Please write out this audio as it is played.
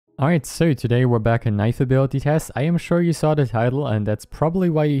Alright, so today we're back in knife ability test. I am sure you saw the title, and that's probably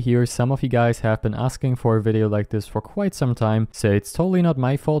why you're here. Some of you guys have been asking for a video like this for quite some time, so it's totally not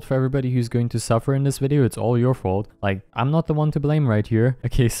my fault for everybody who's going to suffer in this video. It's all your fault. Like, I'm not the one to blame right here.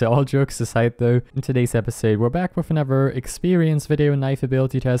 Okay, so all jokes aside though, in today's episode we're back with another experience video knife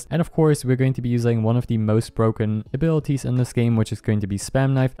ability test, and of course we're going to be using one of the most broken abilities in this game, which is going to be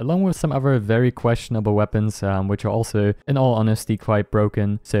spam knife, along with some other very questionable weapons, which are also, in all honesty, quite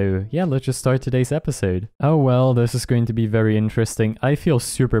broken. So yeah, let's just start today's episode. Oh well, this is going to be very interesting. I feel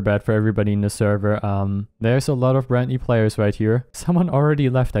super bad for everybody in the server. There's a lot of brand new players right here. Someone already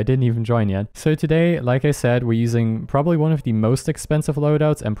left, I didn't even join yet. So today, like I said, we're using probably one of the most expensive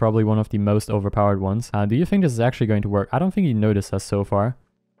loadouts and probably one of the most overpowered ones. Do you think this is actually going to work? I don't think you noticed us so far.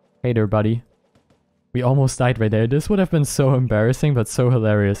 Hey there, buddy. We almost died right there. This would have been so embarrassing, but so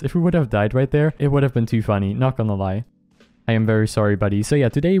hilarious. If we would have died right there, it would have been too funny, not gonna lie. I am very sorry, buddy. So yeah,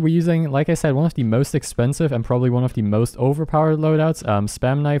 today we're using, like I said, one of the most expensive and probably one of the most overpowered loadouts.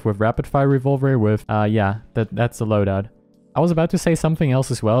 Spam knife with rapid fire revolver with, yeah, that's the loadout. I was about to say something else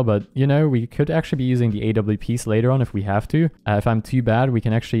as well, but you know, we could actually be using the AWPs later on if we have to. If I'm too bad, we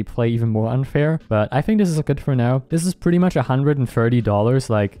can actually play even more unfair, but I think this is good for now. This is pretty much $130,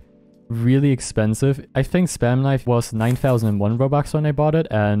 like really expensive. I think spam knife was 9,001 Robux when I bought it,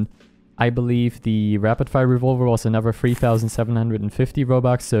 and I believe the rapid fire revolver was another 3,750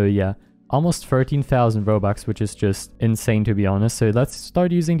 Robux, so yeah, almost 13,000 Robux, which is just insane to be honest. So let's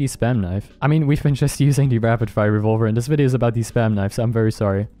start using the spam knife. I mean, we've been just using the rapid fire revolver, and this video is about the spam knife, so I'm very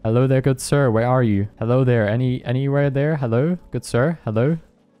sorry. Hello there, good sir, where are you? Hello there, anywhere there? Hello, good sir, hello?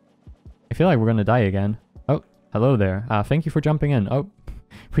 I feel like we're gonna die again. Oh, hello there. Thank you for jumping in. Oh.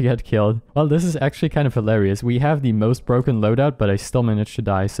 We got killed. Well, this is actually kind of hilarious. We have the most broken loadout, but I still managed to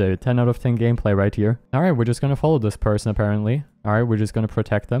die, so 10 out of 10 gameplay right here. Alright, we're just gonna follow this person apparently. Alright, we're just gonna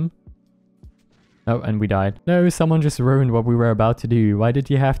protect them. Oh, and we died. No, someone just ruined what we were about to do. Why did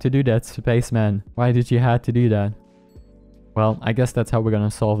you have to do that, spaceman? Why did you have to do that? Well, I guess that's how we're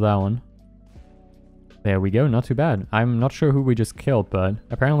gonna solve that one. There we go, not too bad. I'm not sure who we just killed, but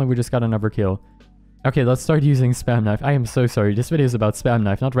apparently we just got another kill. Okay, let's start using spam knife. I am so sorry. This video is about spam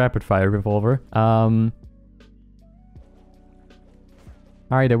knife, not rapid fire revolver. Alright,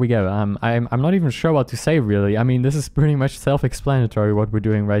 there we go. I'm not even sure what to say really. I mean, this is pretty much self-explanatory what we're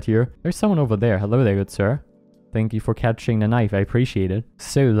doing right here. There's someone over there. Hello there, good sir. Thank you for catching the knife. I appreciate it.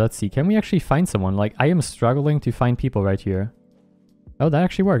 So, let's see. Can we actually find someone? Like, I am struggling to find people right here. Oh, that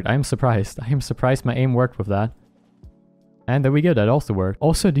actually worked. I am surprised. I am surprised my aim worked with that. And there we go, that also worked.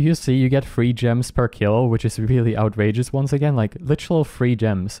 Also, do you see you get 3 gems per kill, which is really outrageous once again, like literal 3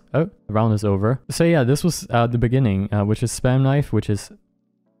 gems. Oh, the round is over. So yeah, this was the beginning, which is spam knife, which is...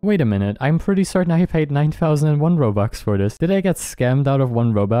 Wait a minute, I'm pretty certain I paid 9,001 Robux for this. Did I get scammed out of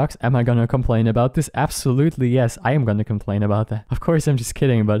 1 Robux? Am I gonna complain about this? Absolutely yes, I am gonna complain about that. Of course, I'm just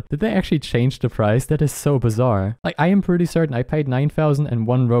kidding, but did they actually change the price? That is so bizarre. Like, I am pretty certain I paid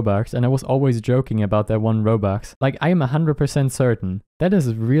 9,001 Robux, and I was always joking about that 1 Robux. Like, I am 100% certain. That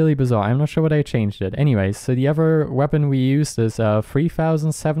is really bizarre. I'm not sure what I changed it. Anyways, so the other weapon we used is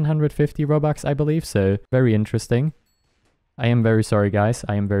 3,750 Robux, I believe, so very interesting. I am very sorry, guys.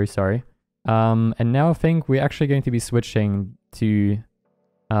 I am very sorry. And now I think we're actually going to be switching to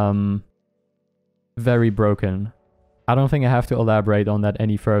very broken. I don't think I have to elaborate on that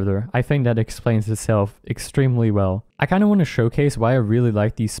any further. I think that explains itself extremely well. I kind of want to showcase why I really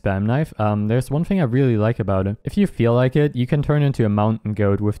like the spam knife. There's one thing I really like about it. If you feel like it, you can turn into a mountain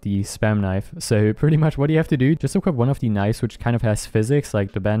goat with the spam knife. So pretty much what you have to do, just equip one of the knives which kind of has physics,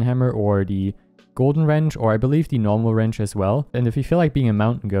 like the banhammer or the golden wrench, or I believe the normal wrench as well. And if you feel like being a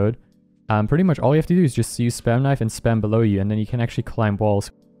mountain goat, pretty much all you have to do is just use spam knife and spam below you, and then you can actually climb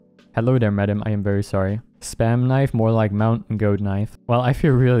walls. Hello there, madam. I am very sorry. Spam knife, more like mountain goat knife. Well, I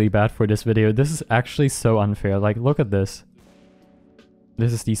feel really bad for this video. This is actually so unfair. Like, look at this.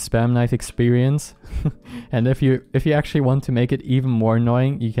 This is the spam knife experience. And if you actually want to make it even more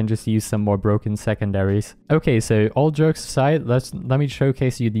annoying, you can just use some more broken secondaries. Okay, so all jokes aside, let me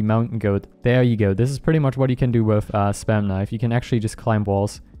showcase you the mountain goat. There you go. This is pretty much what you can do with spam knife. You can actually just climb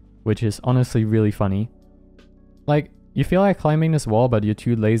walls, which is honestly really funny. Like, you feel like climbing this wall, but you're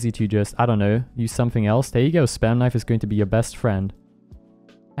too lazy to just, I don't know, use something else. There you go. Spam knife is going to be your best friend.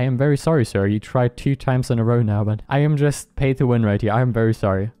 I am very sorry, sir. You tried 2 times in a row now, but I am just paid to win right here. I am very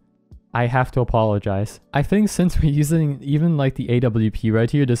sorry. I have to apologize. I think since we're using even like the AWP right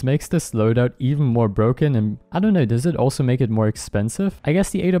here, this makes this loadout even more broken, and I don't know, does it also make it more expensive? I guess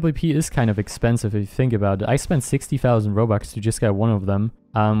the AWP is kind of expensive if you think about it. I spent 60,000 Robux to just get one of them,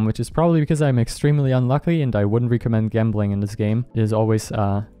 which is probably because I'm extremely unlucky and I wouldn't recommend gambling in this game. It is always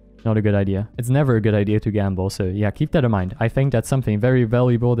Not a good idea. It's never a good idea to gamble, so yeah, keep that in mind. I think that's something very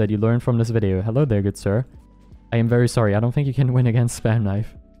valuable that you learned from this video. Hello there, good sir. I am very sorry. I don't think you can win against Spam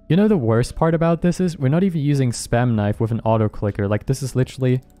Knife. You know the worst part about this is we're not even using Spam Knife with an auto clicker. Like this is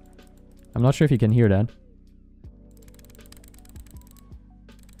literally... I'm not sure if you can hear that.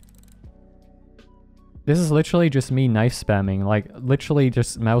 This is literally just me knife spamming. Like literally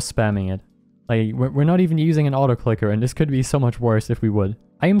just mouse spamming it. Like we're not even using an auto clicker, and this could be so much worse if we would.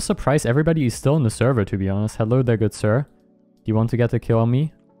 I am surprised everybody is still in the server, to be honest. Hello there, good sir. Do you want to get the kill on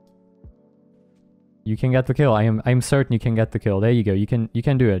me? You can get the kill. I'm certain you can get the kill. There you go. You can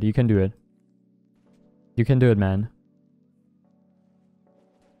do it. You can do it. You can do it, man.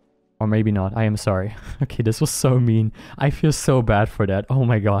 Or maybe not. I am sorry. Okay, this was so mean. I feel so bad for that. Oh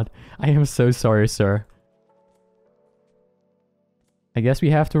my god. I am so sorry, sir. I guess we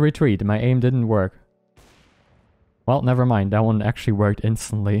have to retreat. My aim didn't work. Well, never mind. That one actually worked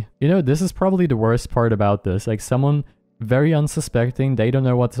instantly. You know, this is probably the worst part about this. Like someone very unsuspecting, they don't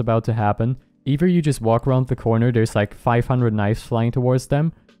know what's about to happen. Either you just walk around the corner, there's like 500 knives flying towards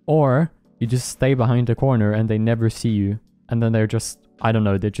them, or you just stay behind the corner and they never see you. And then they're just, I don't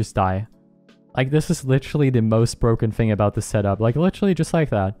know, they just die. Like this is literally the most broken thing about the setup. Like literally just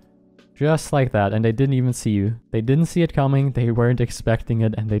like that. Just like that, and they didn't even see you. They didn't see it coming, they weren't expecting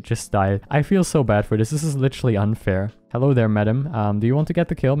it, and they just died. I feel so bad for this. This is literally unfair. Hello there, madam. Do you want to get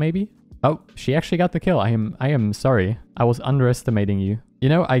the kill, maybe? Oh, she actually got the kill. I am sorry. I was underestimating you. You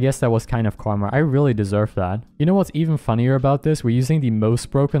know, I guess that was kind of karma. I really deserve that. You know what's even funnier about this? We're using the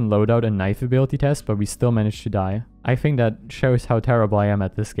most broken loadout and knife ability test, but we still managed to die. I think that shows how terrible I am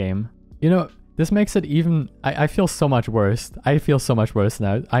at this game. You know, this makes it even... I feel so much worse. I feel so much worse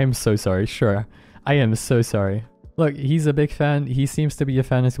now. I am so sorry. Sure. I am so sorry. Look, he's a big fan. He seems to be a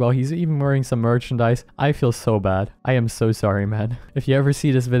fan as well. He's even wearing some merchandise. I feel so bad. I am so sorry, man. If you ever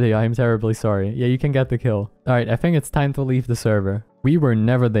see this video, I am terribly sorry. Yeah, you can get the kill. Alright, I think it's time to leave the server. We were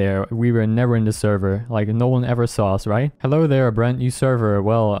never there. We were never in the server. Like, no one ever saw us, right? Hello there, a brand new server.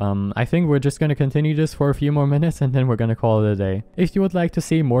 Well, I think we're just gonna continue this for a few more minutes and then we're gonna call it a day. If you would like to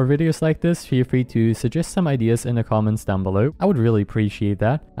see more videos like this, feel free to suggest some ideas in the comments down below. I would really appreciate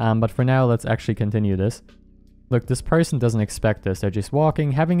that. But for now, let's actually continue this. Look, this person doesn't expect this. They're just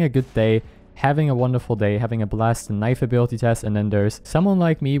walking, having a good day, having a wonderful day, having a blast in knife ability test, and then there's someone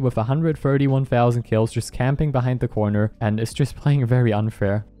like me with 131,000 kills just camping behind the corner, and it's just playing very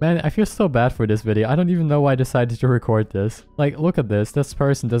unfair. Man, I feel so bad for this video. I don't even know why I decided to record this. Like, look at this. This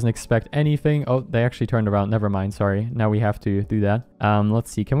person doesn't expect anything. Oh, they actually turned around. Never mind, sorry. Now we have to do that.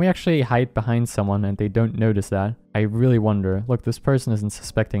 Let's see. Can we actually hide behind someone and they don't notice that? I really wonder. Look, this person isn't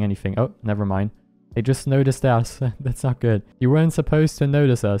suspecting anything. Oh, never mind. They just noticed us. That's not good. You weren't supposed to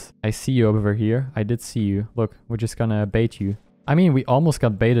notice us. I see you over here. I did see you. Look, we're just gonna bait you. I mean, we almost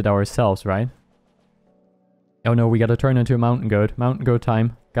got baited ourselves, right? Oh no, we gotta turn into a mountain goat. Mountain goat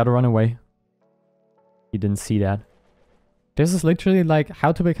time. Gotta run away. You didn't see that. This is literally like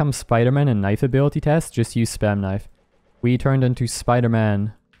how to become Spider-Man in knife ability test. Just use spam knife. We turned into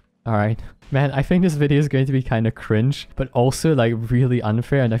Spider-Man. Alright. Man, I think this video is going to be kind of cringe, but also like really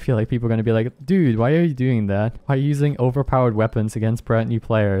unfair, and I feel like people are going to be like, dude, why are you doing that? Why are you using overpowered weapons against brand new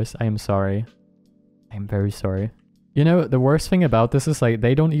players? I am sorry. I am very sorry. You know, the worst thing about this is like,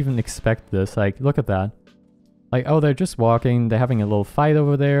 they don't even expect this. Like, look at that. Like, oh, they're just walking, they're having a little fight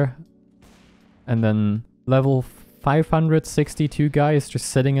over there. And then level 562 guy is just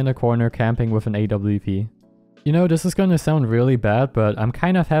sitting in a corner camping with an AWP. You know, this is gonna sound really bad, but I'm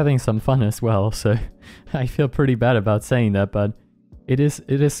kind of having some fun as well, so I feel pretty bad about saying that, but it is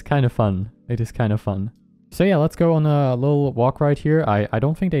kind of fun. It is kind of fun. So yeah, let's go on a little walk right here. I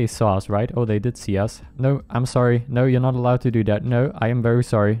don't think they saw us, right? Oh, they did see us. No, I'm sorry. No, you're not allowed to do that. No, I am very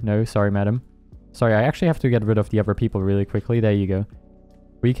sorry. No, sorry, madam. Sorry, I actually have to get rid of the other people really quickly. There you go.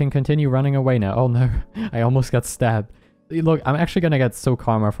 We can continue running away now. Oh no, I almost got stabbed. Look, I'm actually gonna get so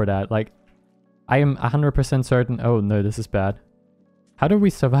karma for that. Like, I am 100% certain... Oh no, this is bad. How did we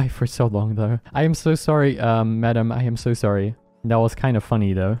survive for so long though? I am so sorry, madam. I am so sorry. That was kind of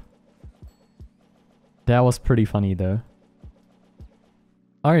funny though. That was pretty funny though.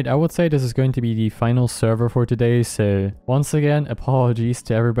 Alright, I would say this is going to be the final server for today, so once again, apologies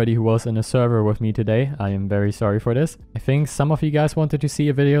to everybody who was in a server with me today. I am very sorry for this. I think some of you guys wanted to see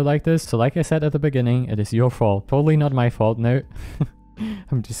a video like this, so like I said at the beginning, it is your fault. Totally not my fault, no.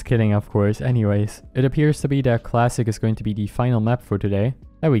 I'm just kidding, of course. Anyways, it appears to be that Classic is going to be the final map for today.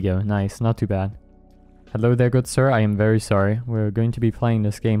 There we go. Nice. Not too bad. Hello there, good sir. I am very sorry. We're going to be playing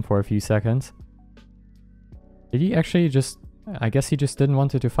this game for a few seconds. Did he actually just... I guess he just didn't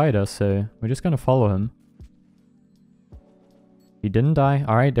want to fight us, so we're just gonna follow him. He didn't die.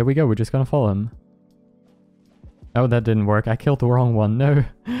 Alright, there we go. We're just gonna follow him. Oh, that didn't work. I killed the wrong one. No,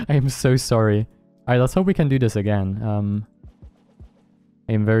 I am so sorry. Alright, let's hope we can do this again.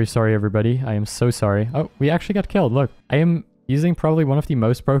 I am very sorry, everybody. I am so sorry. Oh, we actually got killed. Look, I am using probably one of the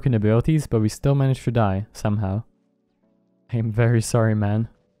most broken abilities, but we still managed to die somehow. I am very sorry, man.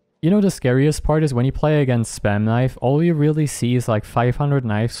 You know, the scariest part is when you play against Spam Knife, all you really see is like 500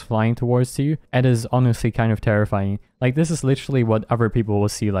 knives flying towards you. It is honestly kind of terrifying. Like, this is literally what other people will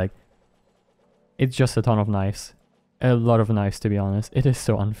see. Like, it's just a ton of knives. A lot of knives, to be honest. It is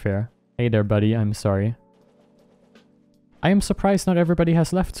so unfair. Hey there, buddy. I'm sorry. I am surprised not everybody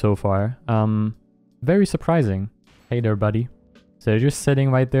has left so far. Very surprising. Hey there, buddy. So they're just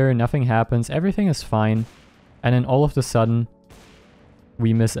sitting right there, nothing happens, everything is fine. And then all of a sudden,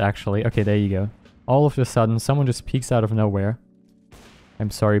 we miss actually. Okay, there you go. All of a sudden, someone just peeks out of nowhere.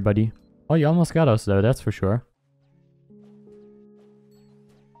 I'm sorry, buddy. Oh, you almost got us though, that's for sure.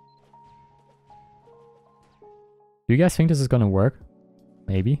 Do you guys think this is gonna work?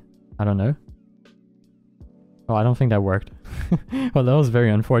 Maybe. I don't know. Oh, I don't think that worked. Well, that was very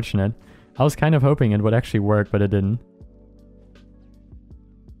unfortunate. I was kind of hoping it would actually work, but it didn't.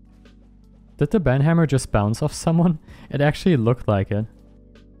 Did the banhammer just bounce off someone? It actually looked like it.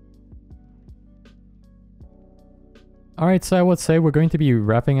 Alright, so I would say we're going to be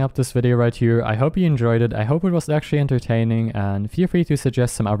wrapping up this video right here. I hope you enjoyed it. I hope it was actually entertaining, and feel free to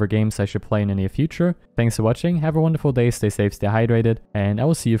suggest some other games I should play in the near future. Thanks for watching, have a wonderful day, stay safe, stay hydrated, and I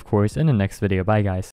will see you of course in the next video. Bye guys.